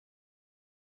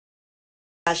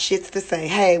got shits to say.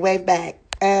 Hey, wave back.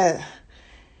 I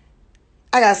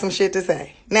got some shit to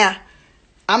say. Now,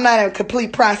 I'm not in a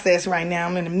complete process right now.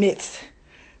 I'm in the midst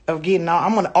of getting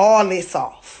I'm going to all this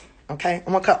off. Okay?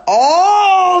 I'm going to cut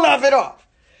all of it off.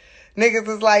 Niggas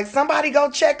is like, somebody go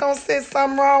check on sis,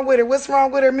 something wrong with her. What's wrong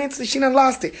with her mentally? She done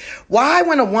lost it. Why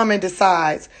when a woman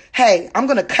decides, hey, I'm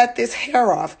going to cut this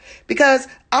hair off because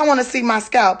I want to see my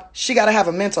scalp, she got to have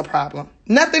a mental problem.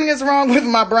 Nothing is wrong with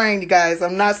my brain, you guys.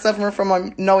 I'm not suffering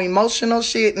from no emotional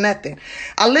shit, nothing.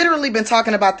 I literally been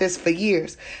talking about this for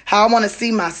years, how I want to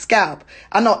see my scalp.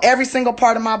 I know every single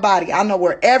part of my body. I know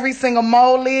where every single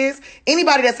mole is.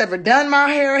 Anybody that's ever done my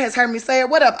hair has heard me say it.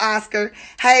 What up, Oscar?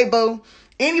 Hey, boo.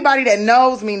 Anybody that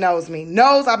knows me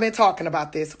knows I've been talking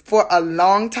about this for a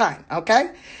long time, okay?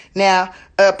 Now,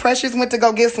 Precious went to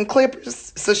go get some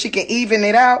clippers so she can even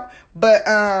it out. But,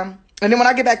 and then when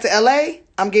I get back to LA,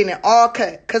 I'm getting it all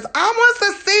cut. Because I want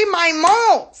to see my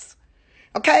moles,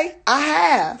 okay?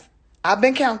 I've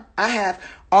been counting. I have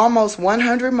almost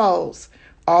 100 moles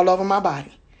all over my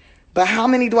body. But how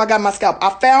many do I got on my scalp?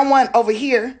 I found one over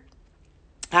here.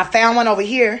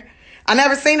 I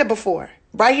never seen it before.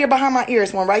 Right here behind my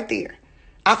ears, one right there.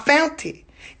 I found it.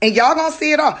 And y'all gonna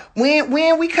see it all.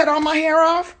 When we cut all my hair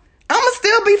off, I'ma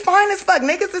still be fine as fuck.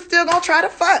 Niggas is still gonna try to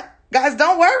fuck. Guys,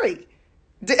 don't worry.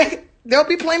 There'll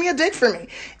be plenty of dick for me.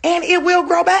 And it will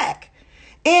grow back.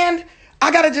 And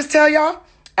I gotta just tell y'all,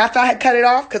 after I had cut it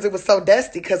off, because it was so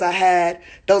dusty, because I had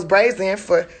those braids in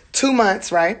for 2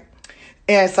 months, right?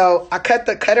 And so I cut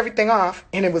everything off,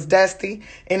 and it was dusty,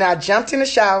 and I jumped in the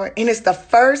shower, and it's the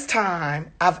first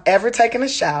time I've ever taken a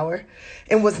shower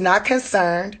and was not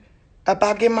concerned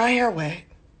about getting my hair wet.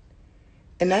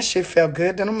 And that shit felt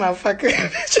good than a motherfucker.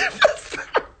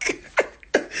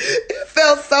 It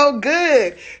felt so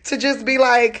good to just be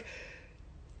like,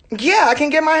 yeah, I can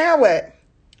get my hair wet.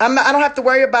 I don't have to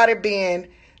worry about it being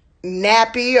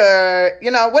nappy or,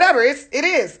 whatever. It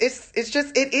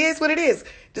is what it is.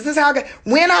 This is how I got.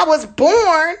 When I was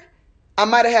born, I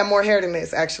might have had more hair than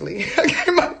this, actually.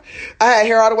 I had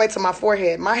hair all the way to my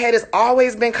forehead. My head has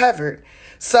always been covered.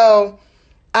 So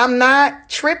I'm not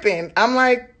tripping. I'm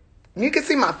like, you can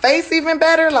see my face even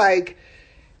better. Like,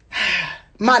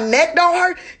 my neck don't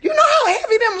hurt. You know how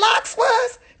heavy them locks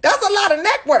was? That's a lot of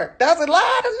neck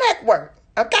work.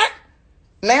 Okay?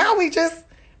 Now we just,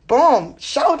 boom,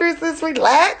 shoulders is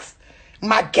relaxed.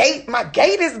 My gait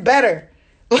is better.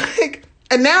 Like,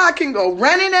 and now I can go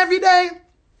running every day.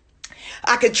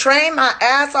 I can train my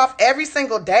ass off every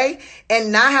single day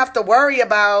and not have to worry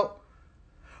about,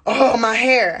 my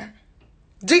hair.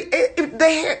 The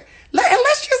hair. And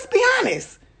let's just be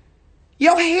honest.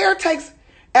 Your hair takes,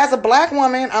 as a black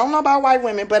woman, I don't know about white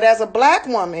women, but as a black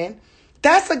woman,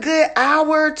 that's a good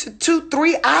hour to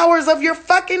 2-3 hours of your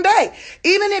fucking day.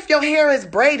 Even if your hair is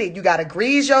braided, you got to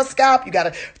grease your scalp. You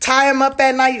got to tie them up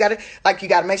at night. You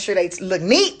got to make sure they look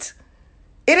neat.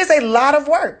 It is a lot of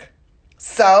work.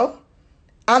 So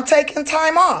I'm taking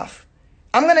time off.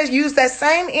 I'm going to use that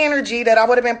same energy that I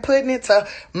would have been putting into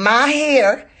my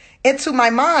hair into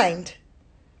my mind.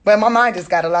 But my mind has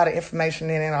got a lot of information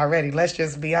in it already. Let's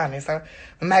just be honest.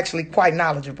 I'm actually quite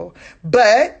knowledgeable.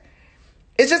 But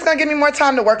it's just going to give me more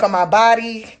time to work on my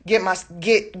body,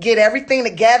 get everything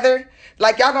together.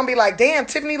 Like, y'all going to be like, damn,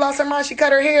 Tiffany lost her mind. She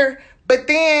cut her hair. But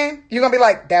then you're going to be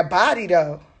like, that body,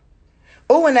 though.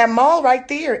 Oh, and that mole right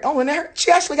there. Oh, and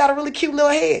she actually got a really cute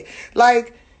little head.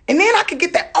 Like, and then I could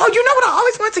get that. Oh, you know what? I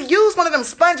always want to use one of them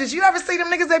sponges. You ever see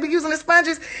them niggas, they be using the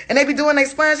sponges and they be doing their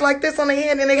sponge like this on their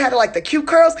head and they had like the cute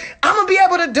curls. I'm going to be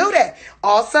able to do that.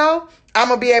 Also, I'm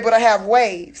going to be able to have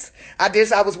waves. I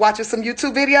was watching some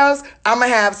YouTube videos. I'm going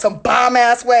to have some bomb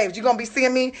ass waves. You're going to be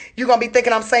seeing me. You're going to be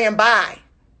thinking I'm saying bye.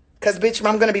 Because, bitch,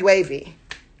 I'm going to be wavy.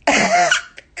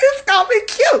 It's going to be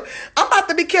cute. I'm about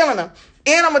to be killing them.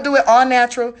 And I'm going to do it all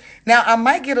natural. Now, I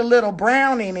might get a little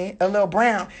brown in it, and I'm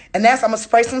going to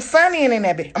spray some sun in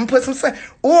that bit. I'm going to put some sun.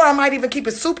 Or I might even keep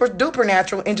it super duper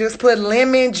natural and just put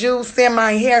lemon juice in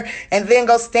my hair and then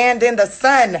go stand in the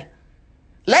sun.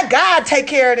 Let God take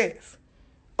care of this.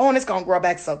 Oh, and it's going to grow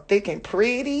back so thick and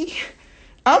pretty.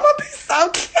 I'm going to be so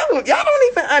cute. Y'all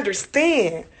don't even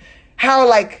understand how,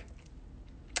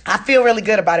 I feel really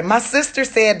good about it. My sister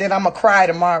said that I'm going to cry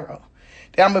tomorrow.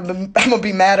 I'm going to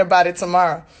be mad about it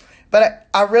tomorrow. But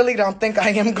I really don't think I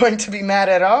am going to be mad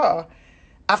at all.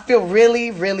 I feel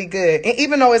really, really good. And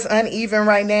even though it's uneven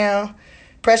right now,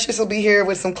 Precious will be here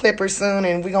with some clippers soon,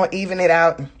 and we're going to even it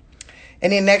out.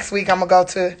 And then next week, I'm going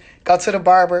to go to the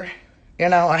barber.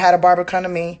 I had a barber come to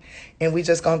me, and we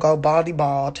just going to go baldy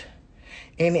bald.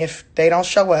 And if they don't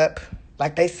show up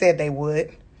like they said they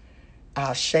would,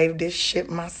 I'll shave this shit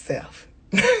myself.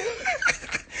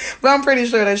 But I'm pretty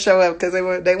sure they show up because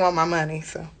they want my money.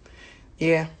 So,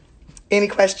 yeah. Any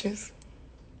questions?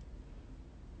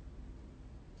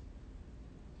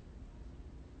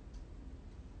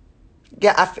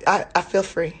 Yeah, I feel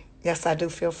free. Yes, I do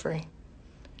feel free.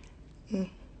 Mm.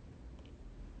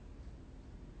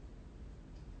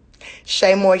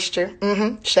 Shea Moisture.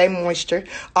 Shea Moisture.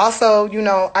 Also,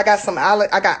 I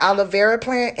got aloe vera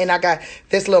plant, and I got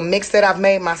this little mix that I've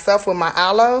made myself with my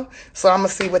aloe. So I'm gonna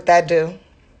see what that do.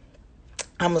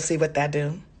 I'm gonna see what that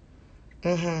do.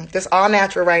 This all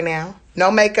natural right now.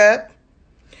 No makeup.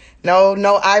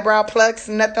 No eyebrow plucks,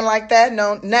 nothing like that.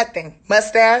 No, nothing.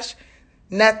 Mustache,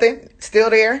 nothing. Still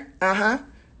there.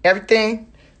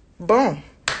 Everything. Boom.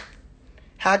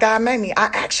 How God made me. I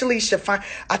actually should find.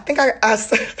 I think I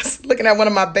was looking at one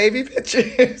of my baby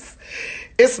pictures.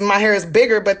 My hair is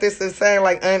bigger, but this is saying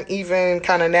like uneven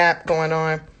kind of nap going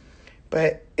on.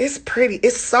 But it's pretty.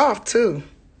 It's soft too.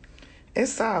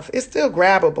 It's soft. It's still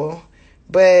grabbable,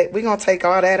 but we're gonna take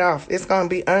all that off. It's gonna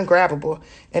be ungrabbable.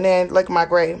 And then look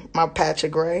at my patch of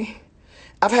gray.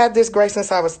 I've had this gray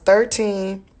since I was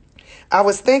 13. I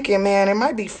was thinking, man, it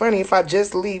might be funny if I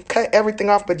just cut everything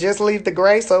off, but just leave the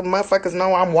gray so motherfuckers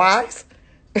know I'm wise.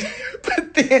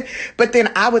 but then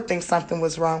I would think something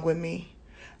was wrong with me.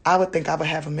 I would think I would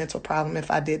have a mental problem if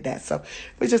I did that. So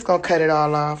we're just going to cut it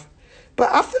all off.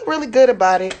 But I feel really good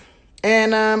about it.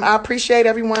 And I appreciate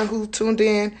everyone who tuned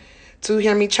in to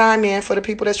hear me chime in, for the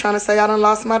people that's trying to say I done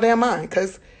lost my damn mind,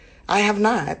 because I have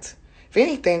not. If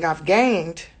anything, I've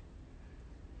gained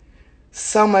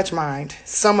so much mind,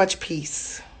 so much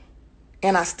peace.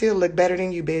 And I still look better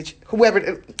than you, bitch.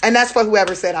 And that's for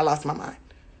whoever said I lost my mind.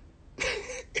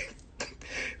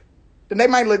 They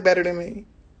might look better than me,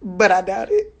 but I doubt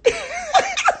it.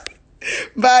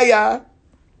 Bye, y'all.